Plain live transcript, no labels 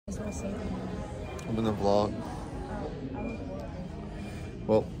I'm in the vlog.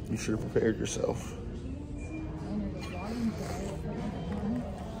 Well, you should have prepared yourself.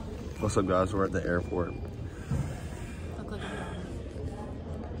 What's up, guys? We're at the airport.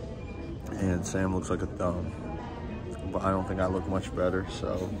 And Sam looks like a thumb. But I don't think I look much better,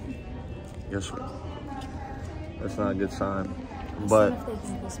 so guess what? That's not a good sign. But if they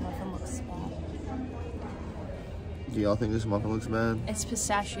think this muffin looks bad. Do y'all think this muffin looks bad? It's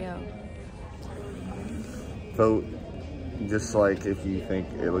pistachio. Vote dislike if you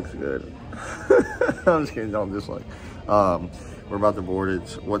think it looks good. I'm just kidding, don't dislike. We're about to board.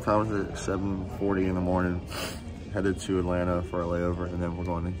 It's, what time is it? 7:40 in the morning. Headed to Atlanta for a layover, and then we're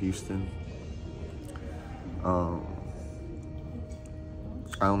going to Houston. I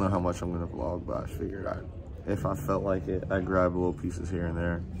don't know how much I'm gonna vlog, but I figured if I felt like it, I'd grab little pieces here and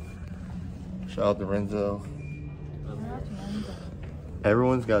there. Shout out to Renzo.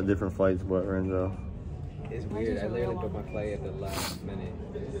 Everyone's got different flights but Renzo. It's weird. I literally booked my flight at the last minute.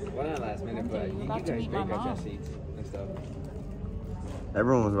 Well, not last minute, but you guys break up your seats and stuff.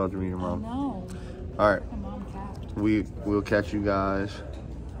 Everyone was about to meet your mom. No. All right. My mom capped. We'll catch you guys.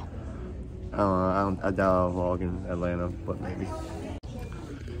 I doubt I'll vlog in Atlanta, but maybe.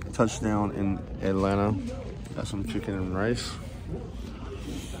 Touchdown in Atlanta. Got some chicken and rice.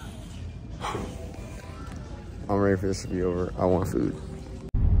 I'm ready for this to be over. I want food.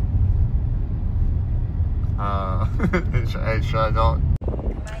 Hey, should I don't?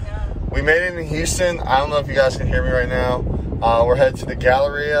 We made it in Houston. I don't know if you guys can hear me right now. We're headed to the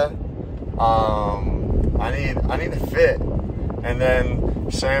Galleria. I need to fit. And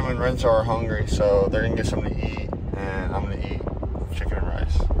then Sam and Renzo are hungry, so they're gonna get something to eat, and I'm gonna eat chicken and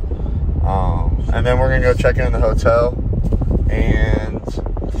rice. And then we're gonna go check in the hotel, and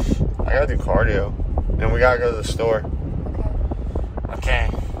I gotta do cardio, and we gotta go to the store. Okay.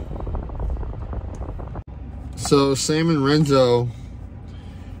 So Sam and Renzo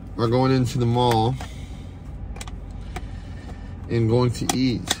are going into the mall and going to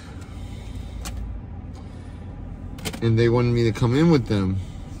eat. And they wanted me to come in with them.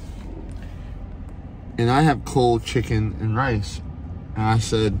 And I have cold chicken and rice. And I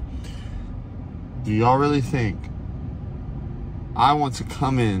said, do y'all really think I want to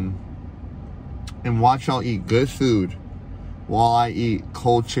come in and watch y'all eat good food while I eat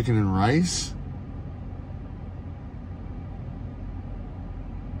cold chicken and rice?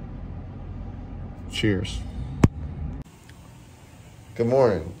 Cheers. Good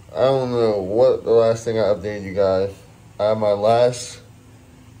morning. I don't know what the last thing I updated you guys. I had my last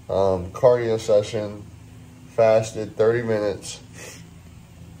cardio session, fasted 30 minutes,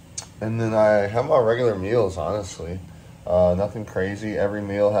 and then I have my regular meals, honestly. Nothing crazy. Every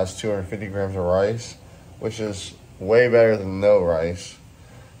meal has 250 grams of rice, which is way better than no rice.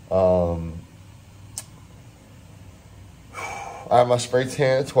 I have my spray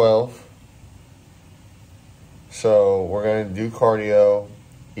tan at 12. So we're gonna do cardio,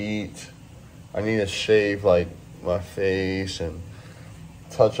 eat. I need to shave like my face and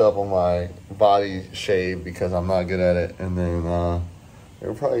touch up on my body shave because I'm not good at it. And then we'll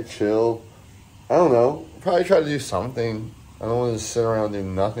probably chill. I don't know. Probably try to do something. I don't want to sit around and do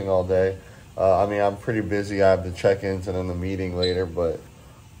nothing all day. I mean, I'm pretty busy. I have the check-ins and then the meeting later. But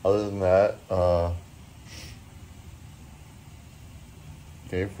other than that,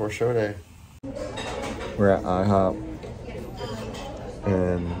 day before show day. We're at IHOP,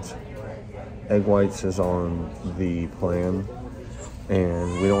 and egg whites is on the plan,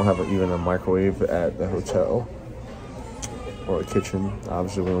 and we don't have even a microwave at the hotel or a kitchen.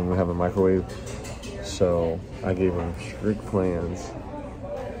 Obviously, we don't have a microwave, so I gave them strict plans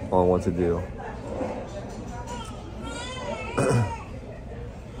on what to do.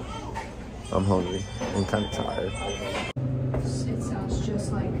 I'm hungry. I'm kind of tired. It sounds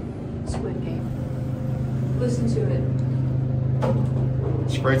just like Squid Game. Listen to it.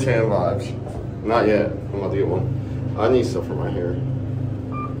 Spray tan vibes. Not yet. I'm about to get one. I need stuff for my hair.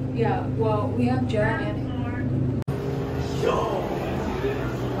 Yeah, well, we have Jared and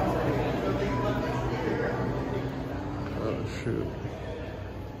Oh, shoot.